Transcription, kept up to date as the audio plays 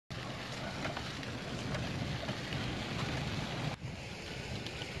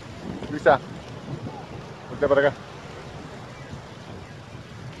Risa. Voltea para acá.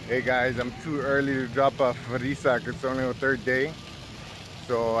 Hey guys, I'm too early to drop off Risa because it's only the third day.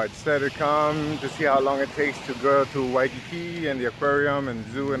 So I decided to come to see how long it takes to go to Waikiki and the aquarium and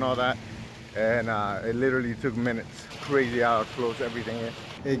zoo and all that. And it literally took minutes. Crazy how close everything is.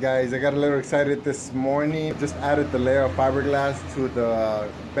 Hey guys, I got a little excited this morning. Just added the layer of fiberglass to the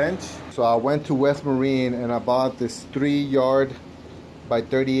bench. So I went to West Marine and I bought this 3-yard by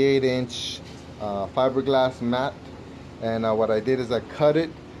 38-inch fiberglass mat. And what I did is I cut it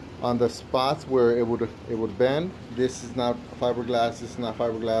on the spots where it would bend. This is not fiberglass, this is not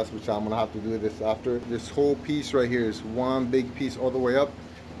fiberglass, which I'm gonna have to do this after. This whole piece right here is one big piece all the way up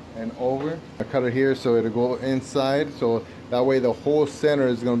and over. I cut it here so it'll go inside, so that way the whole center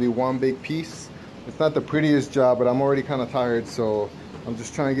is gonna be one big piece. It's not the prettiest job, but I'm already kind of tired, so I'm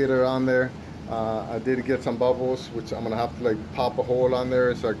just trying to get it on there. I did get some bubbles, which I'm gonna have to like pop a hole on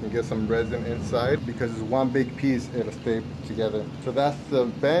there so I can get some resin inside, because it's one big piece, it'll stay together. So that's the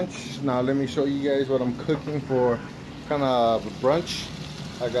bench. Now let me show you guys what I'm cooking for kind of brunch.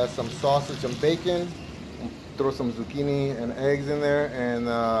 I got some sausage and bacon, throw some zucchini and eggs in there, and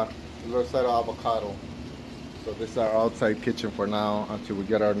a little side of avocado. So this is our outside kitchen for now until we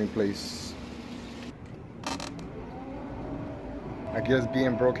get our new place. I guess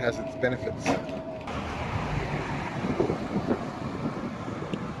being broke has its benefits.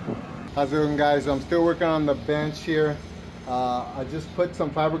 How's it going, guys? I'm still working on the bench here. I just put some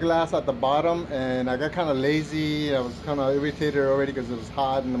fiberglass at the bottom and I got kind of lazy. I was kind of irritated already because it was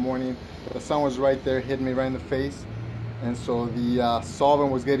hot in the morning. The sun was right there, hitting me right in the face. And so the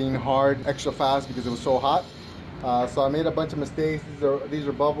solvent was getting hard extra fast because it was so hot. So I made a bunch of mistakes. These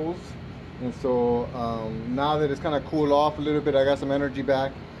are bubbles. And so now that it's kind of cooled off a little bit, I got some energy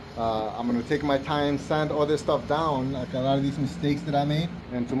back. I'm gonna take my time, sand all this stuff down, like a lot of these mistakes that I made.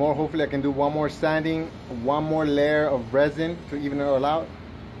 And tomorrow, hopefully I can do one more sanding, one more layer of resin to even it all out,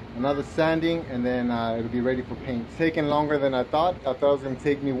 another sanding, and then it'll be ready for paint. It's taking longer than I thought. I thought it was gonna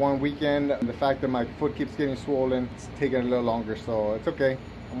take me one weekend. And the fact that my foot keeps getting swollen, it's taking a little longer, so it's okay.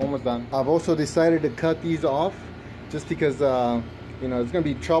 I'm almost done. I've also decided to cut these off just because you know, it's going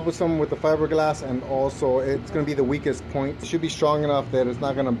to be troublesome with the fiberglass, and also it's going to be the weakest point. It should be strong enough that it's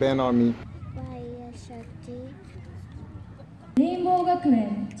not going to bend on me. レインボー学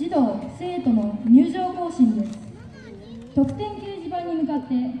園児童生徒の入場行進です。得点掲示板に向かっ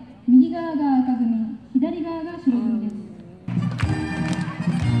て右側が赤組、左側が白組です。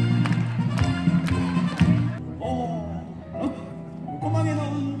横曲げの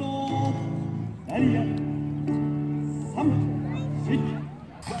運動。ダイヤ。3。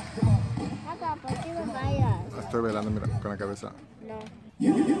Estoy velando, mira, con la cabeza. No.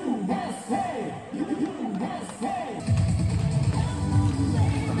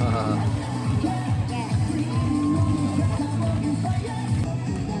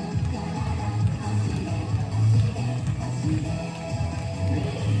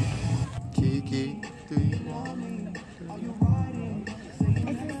 Kiki, do you want me?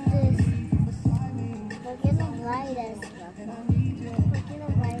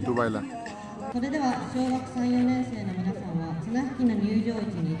 Tú baila. それでは小学3、4年生の皆さんは綱引きの入場位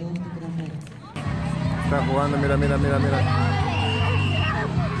置に移動してください。Está jugando, mira, mira, mira, mira.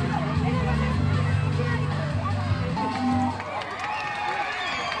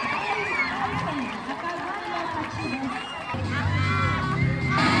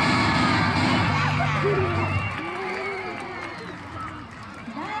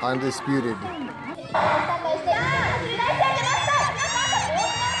 Undisputed.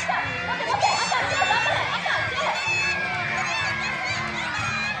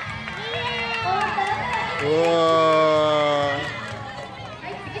 Whoa.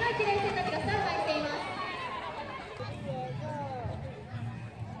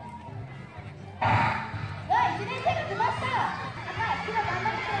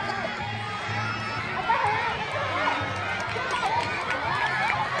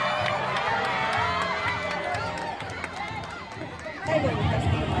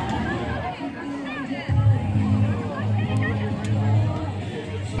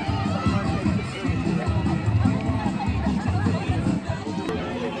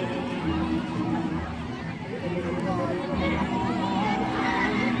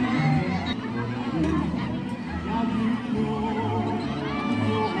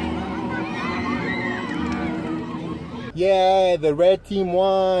 Yeah, the red team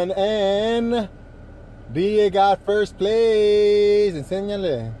won and Dia got first place.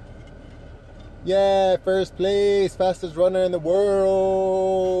 Enséñale. Yeah, first place, fastest runner in the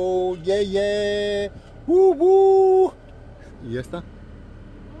world. Yeah, yeah. Woo, woo. ¿Y esta?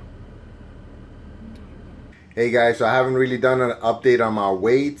 Hey guys, so I haven't really done an update on my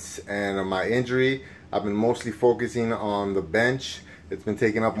weights and on my injury. I've been mostly focusing on the bench. It's been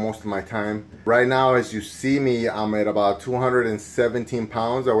taking up most of my time. Right now, as you see me, I'm at about 217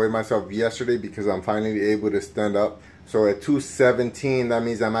 pounds. I weighed myself yesterday because I'm finally able to stand up. So at 217, that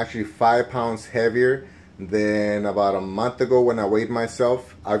means I'm actually 5 pounds heavier than about a month ago when I weighed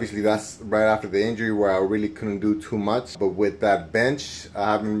myself. Obviously, that's right after the injury where I really couldn't do too much. But with that bench,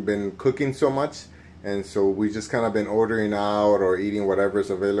 I haven't been cooking so much. And so we just kind of been ordering out or eating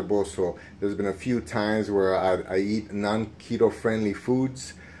whatever's available. So there's been a few times where I eat non-keto friendly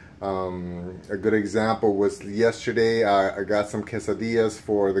foods. A good example was yesterday. I got some quesadillas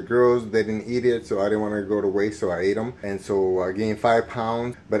for the girls. They didn't eat it, so I didn't want to go to waste, so I ate them. And so I gained 5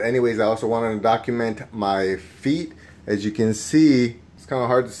 pounds. But anyways, I also wanted to document my feet. As you can see, it's kind of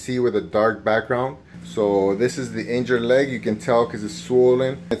hard to see with a dark background. So this is the injured leg. You can tell because it's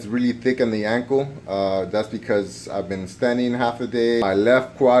swollen. It's really thick on the ankle. That's because I've been standing half the day. My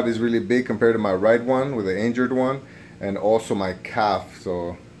left quad is really big compared to my right one with the injured one. And also my calf.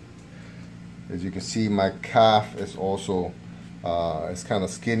 So as you can see, my calf is also it's kind of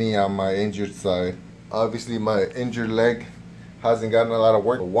skinny on my injured side. Obviously my injured leg hasn't gotten a lot of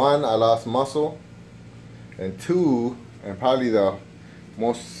work. One, I lost muscle. And two, and probably the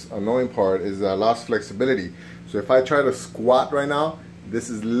most annoying part, is I lost flexibility. So if I try to squat right now, this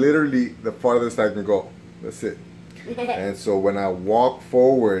is literally the farthest I can go. That's it. And so when I walk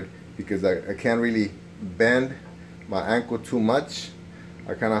forward, because I can't really bend my ankle too much,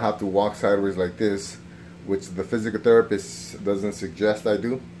 I kind of have to walk sideways like this, which the physical therapist doesn't suggest I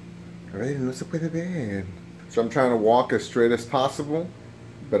do. So I'm trying to walk as straight as possible,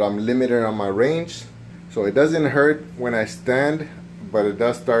 but I'm limited on my range. So it doesn't hurt when I stand, but it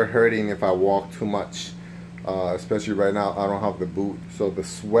does start hurting if I walk too much. Especially right now, I don't have the boot. So the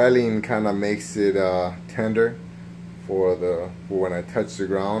swelling kind of makes it tender for when I touch the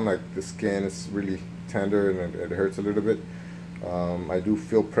ground. Like the skin is really tender and it hurts a little bit. I do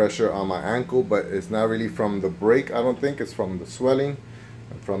feel pressure on my ankle, but it's not really from the break, I don't think. It's from the swelling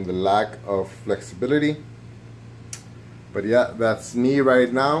and from the lack of flexibility. But yeah, that's me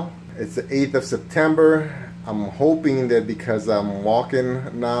right now. It's the 8th of September. I'm hoping that because I'm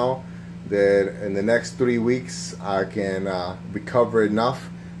walking now, that in the next 3 weeks I can recover enough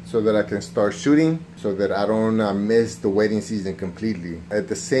so that I can start shooting, so that I don't miss the wedding season completely. At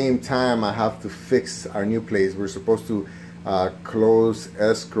the same time, I have to fix our new place. We're supposed to close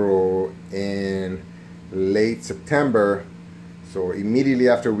escrow in late September. So immediately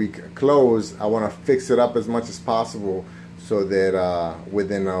after we close, I want to fix it up as much as possible so that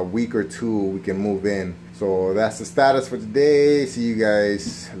within a week or two we can move in. So that's the status for today. See you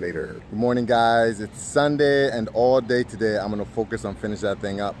guys later. Good morning, guys. It's Sunday, and all day today I'm gonna focus on finishing that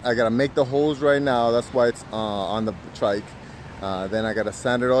thing up. I gotta make the holes right now. That's why it's on the trike. Then I gotta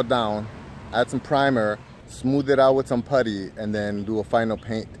sand it all down, add some primer, smooth it out with some putty, and then do a final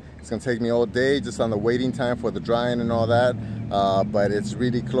paint. It's gonna take me all day just on the waiting time for the drying and all that, but it's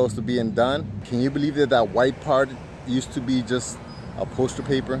really close to being done. Can you believe that that white part used to be just a poster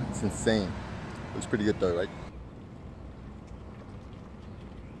paper? It's insane. Looks pretty good though, right?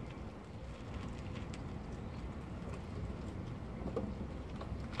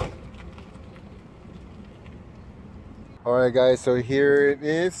 Alright guys, so here it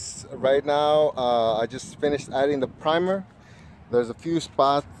is. Right now, I just finished adding the primer. There's a few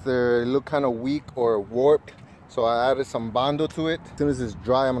spots that look kind of weak or warped, so I added some Bondo to it. As soon as it's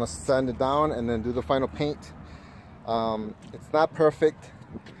dry, I'm gonna sand it down and then do the final paint. It's not perfect.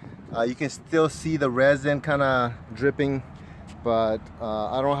 You can still see the resin kind of dripping, but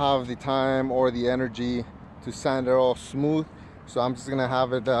I don't have the time or the energy to sand it all smooth, so I'm just gonna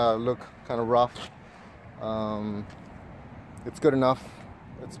have it look kind of rough. It's good enough.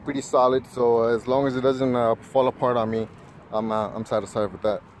 It's pretty solid, so as long as it doesn't fall apart on me, I'm satisfied with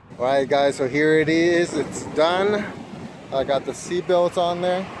that. All right guys, so here it is. It's done. I got the seat belts on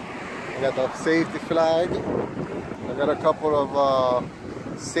there. I got the safety flag. I got a couple of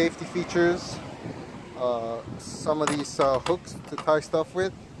safety features, some of these hooks to tie stuff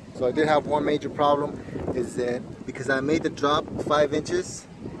with. So I did have one major problem, is that because I made the drop 5 inches,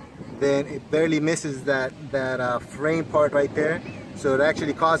 then it barely misses that frame part right there. So it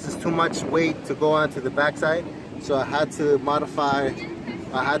actually causes too much weight to go onto the backside. So I had to modify,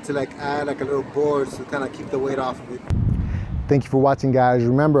 I had to like add like a little board to kind of keep the weight off of it. Thank you for watching, guys.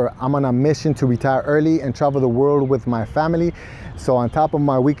 Remember, I'm on a mission to retire early and travel the world with my family. So on top of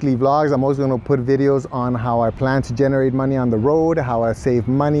my weekly vlogs, I'm also going to put videos on how I plan to generate money on the road, how I save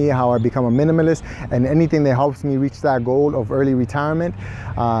money, how I become a minimalist, and anything that helps me reach that goal of early retirement.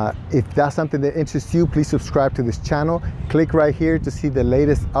 If that's something that interests you, please subscribe to this channel. Click right here to see the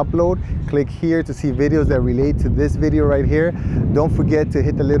latest upload. Click here to see videos that relate to this video right here. Don't forget to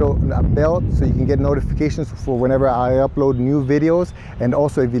hit the little bell so you can get notifications for whenever I upload new videos. And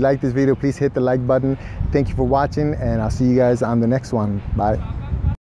also, if you like this video, please hit the like button. Thank you for watching, and I'll see you guys on the next one. Bye.